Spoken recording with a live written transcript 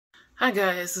Hi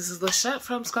guys, this is Lashette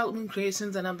from Scarlet Moon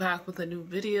Creations and I'm back with a new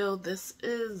video. This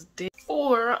is day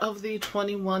 4 of the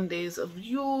 21 Days of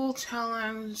Yule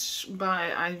challenge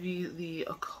by Ivy the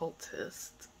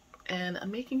Occultist. And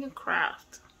I'm making a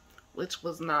craft, which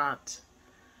was not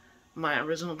my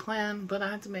original plan, but I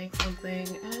had to make something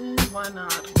and why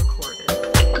not record it.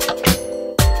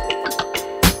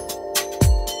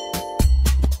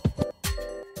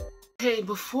 Hey,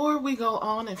 before we go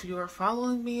on, if you are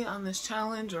following me on this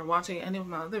challenge or watching any of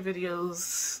my other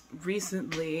videos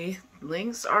recently,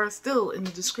 links are still in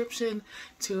the description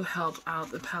to help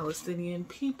out the Palestinian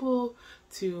people,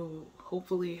 to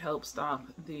hopefully help stop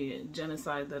the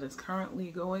genocide that is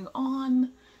currently going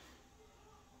on.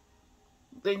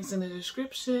 Links in the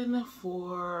description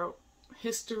for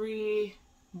history,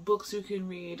 books you can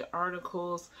read,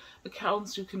 articles,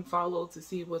 accounts you can follow to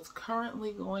see what's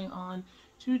currently going on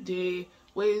today,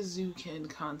 ways you can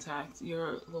contact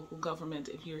your local government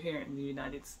if you're here in the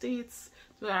United States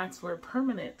to ask for a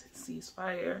permanent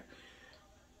ceasefire.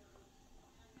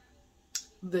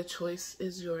 The choice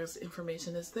is yours.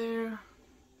 Information is there.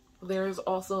 There's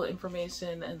also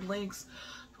information and links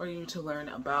for you to learn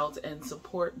about and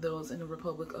support those in the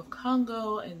Republic of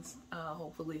Congo and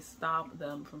hopefully stop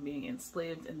them from being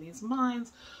enslaved in these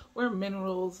mines where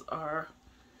minerals are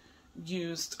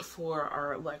used for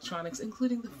our electronics,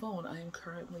 including the phone I am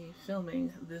currently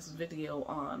filming this video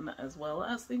on, as well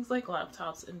as things like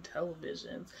laptops and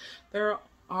televisions. There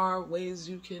are ways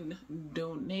you can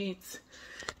donate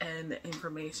and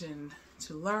information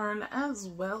to learn, as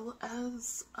well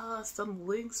as some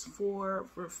links for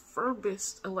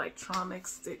refurbished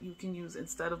electronics that you can use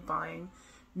instead of buying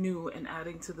new and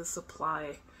adding to the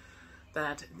supply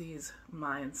that these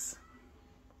mines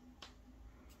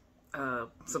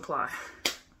supply.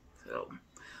 So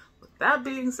with that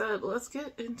being said, let's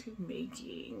get into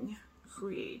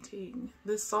creating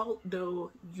this salt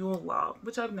dough Yule log,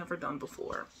 which I've never done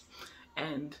before.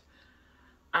 And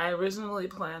I originally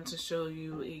planned to show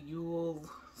you a Yule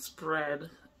spread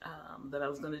that I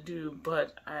was going to do,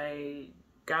 but I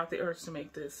got the urge to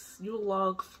make this Yule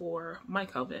log for my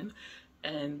coven,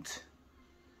 and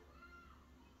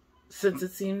since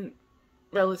it seemed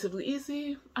relatively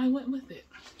easy, I went with it.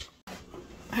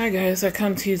 Hi guys, I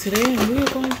come to you today and we are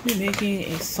going to be making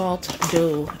a salt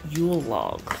dough Yule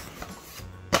log.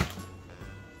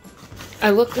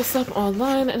 I looked this up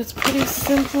online and it's pretty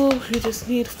simple. You just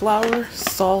need flour,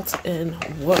 salt, and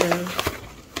water.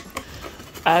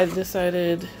 I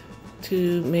decided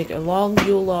to make a long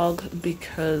Yule log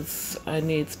because I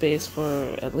need space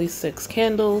for at least 6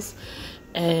 candles,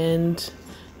 and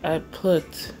I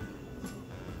put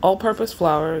all-purpose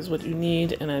flour is what you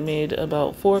need, and I made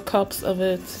about 4 cups of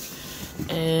it.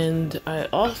 And I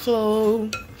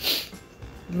also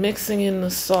mixing in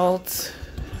the salt,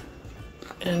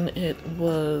 and it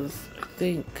was, I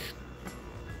think,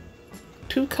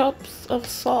 2 cups of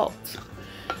salt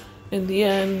in the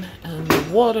end, and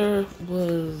the water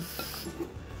was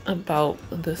about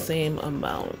the same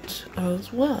amount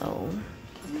as well.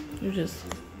 You just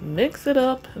mix it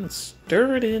up and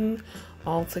stir it in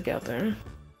all together.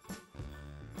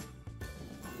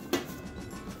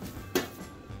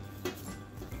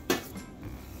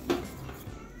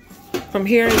 From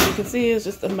here, as you can see, it's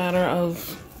just a matter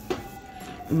of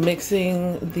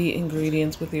mixing the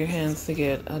ingredients with your hands to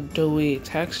get a doughy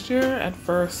texture. At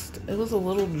first, it was a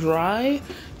little dry,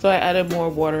 so I added more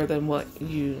water than what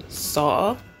you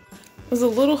saw. It was a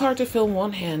little hard to film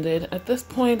one-handed. At this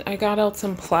point, I got out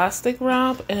some plastic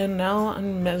wrap, and now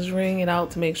I'm measuring it out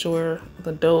to make sure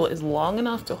the dough is long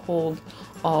enough to hold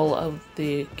all of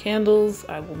the candles.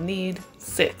 I will need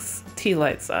 6 tea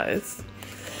light size.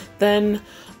 Then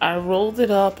I rolled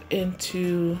it up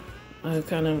into a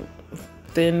kind of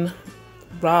thin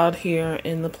rod here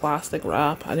in the plastic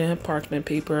wrap. I didn't have parchment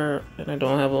paper and I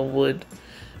don't have a wood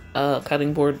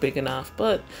cutting board big enough,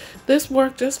 but this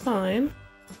worked just fine.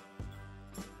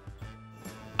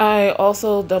 I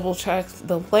also double checked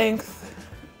the length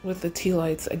with the tea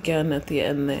lights again at the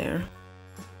end there.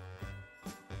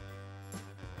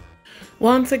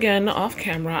 Once again, off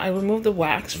camera, I removed the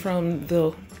wax from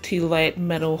the tea light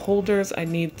metal holders. I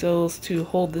need those to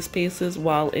hold the spaces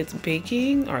while it's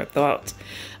baking, or I thought.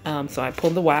 So I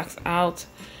pulled the wax out.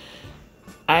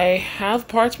 I have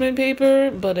parchment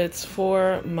paper, but it's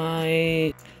for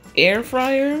my air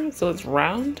fryer, so it's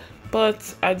round.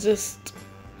 But I just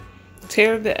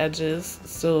tear the edges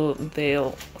so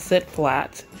they'll sit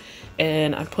flat,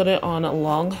 and I put it on a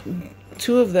long,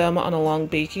 2 of them on a long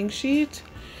baking sheet,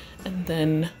 and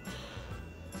then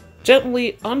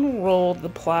gently unroll the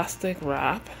plastic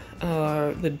wrap,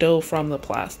 the dough from the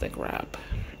plastic wrap,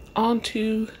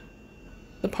 onto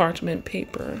the parchment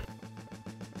paper.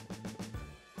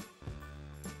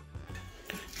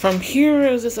 From here,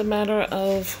 it was just a matter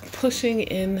of pushing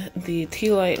in the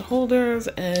tea light holders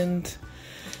and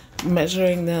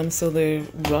measuring them so they're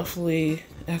roughly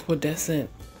equidistant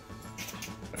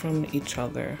from each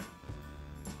other.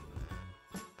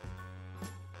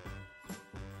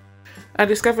 I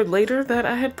discovered later that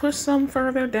I had pushed some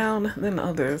further down than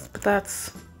others, but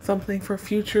that's something for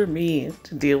future me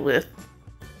to deal with.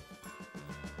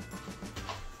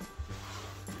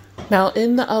 Now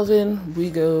in the oven we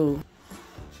go.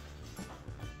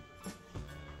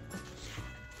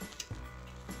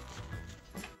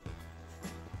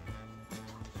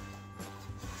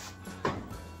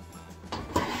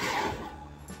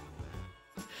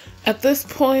 At this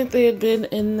point, they had been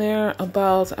in there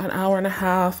about an hour and a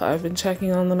half. I've been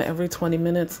checking on them every 20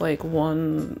 minutes, like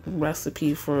one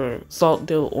recipe for salt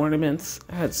dough ornaments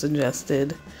had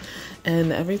suggested,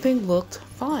 and everything looked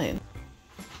fine.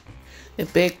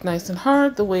 It baked nice and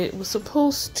hard the way it was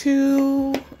supposed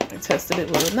to. I tested it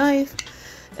with a knife,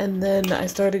 and then I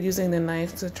started using the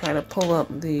knife to try to pull up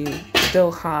the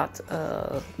still hot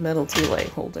metal tea light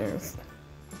holders.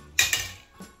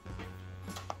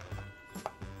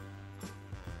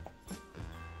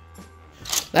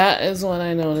 That is when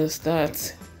I noticed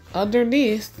that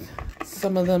underneath,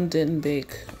 some of them didn't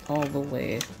bake all the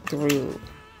way through.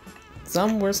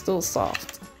 Some were still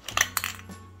soft.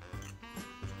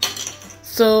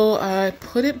 So I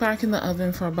put it back in the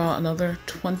oven for about another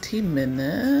 20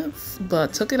 minutes,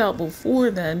 but took it out before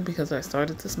then because I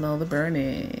started to smell the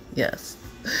burning. Yes.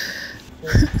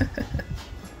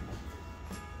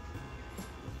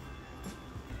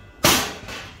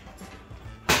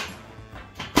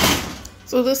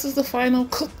 So this is the final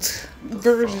cooked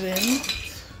version,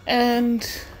 and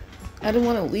I didn't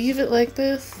want to leave it like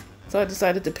this, so I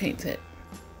decided to paint it.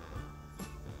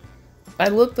 I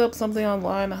looked up something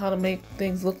online on how to make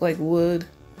things look like wood.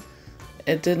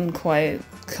 It didn't quite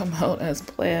come out as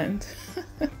planned.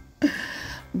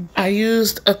 I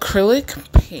used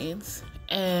acrylic paints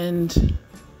and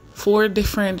 4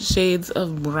 different shades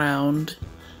of brown,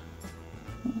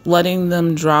 letting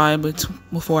them dry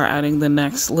before adding the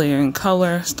next layer in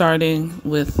color, starting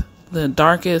with the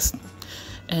darkest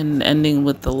and ending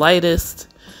with the lightest,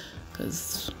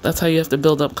 because that's how you have to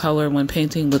build up color when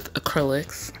painting with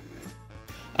acrylics.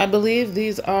 I believe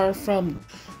these are from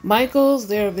Michaels.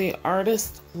 They're the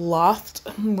Artist Loft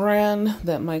brand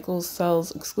that Michaels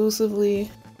sells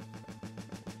exclusively.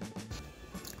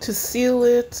 To seal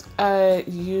it, I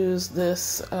use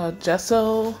this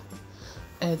gesso.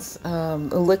 It's a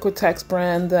Liquitex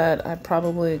brand that I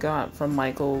probably got from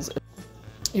Michaels.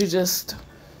 You just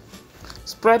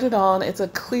spread it on. It's a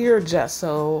clear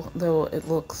gesso, though it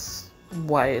looks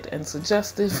white and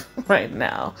suggestive right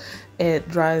now. It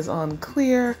dries on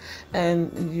clear,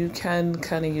 and you can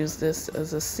kind of use this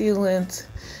as a sealant.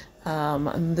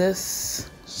 And this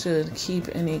should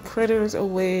keep any critters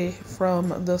away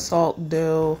from the salt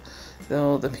dough,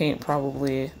 though the paint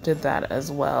probably did that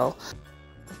as well.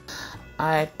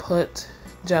 I put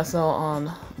gesso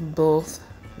on both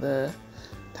the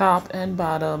top and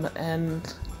bottom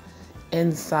and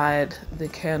inside the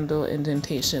candle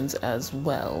indentations as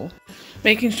well.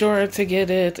 Making sure to get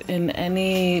it in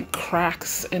any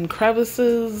cracks and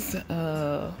crevices,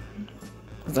 because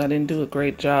I didn't do a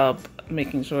great job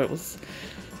making sure it was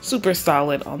super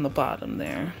solid on the bottom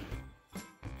there.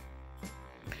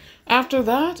 After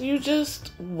that, you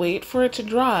just wait for it to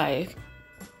dry.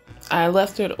 I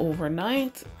left it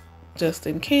overnight just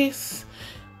in case,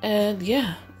 and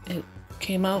yeah, it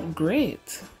came out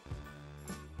great.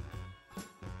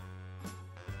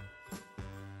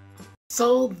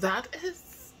 So that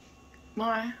is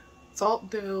my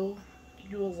salt dough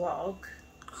Yule log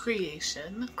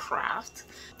creation craft.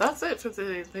 That's it for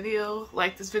today's video.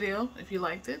 Like this video if you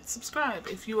liked it. Subscribe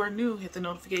if you are new. Hit the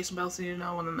notification bell so you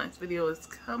know when the next video is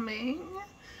coming.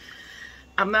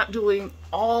 I'm not doing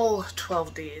all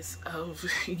 12 days of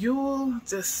Yule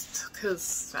just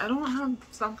because I don't have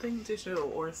something to show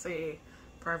or say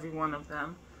for every one of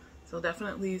them. So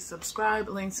definitely subscribe.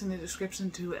 Links in the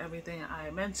description to everything I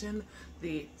mentioned.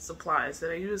 The supplies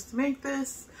that I used to make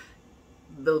this,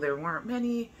 though there weren't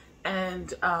many,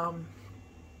 and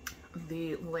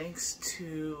the links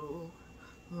to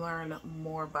learn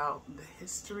more about the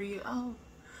history of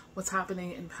what's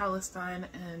happening in Palestine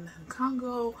and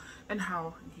Congo and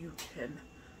how you can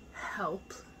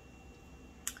help.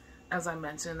 As I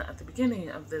mentioned at the beginning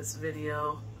of this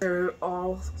video, there are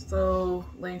also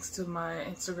links to my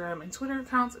Instagram and Twitter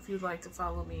accounts if you'd like to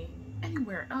follow me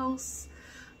anywhere else.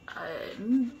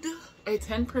 and a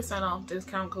 10% off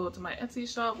discount code to my Etsy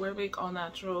shop where I make all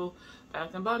natural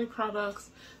bath and body products,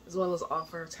 as well as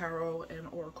offer tarot and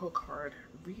oracle card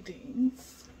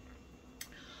readings.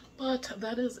 But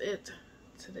that is it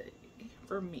today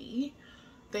for me.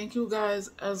 Thank you guys,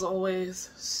 as always,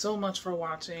 so much for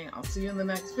watching. I'll see you in the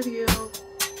next video.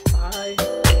 Bye.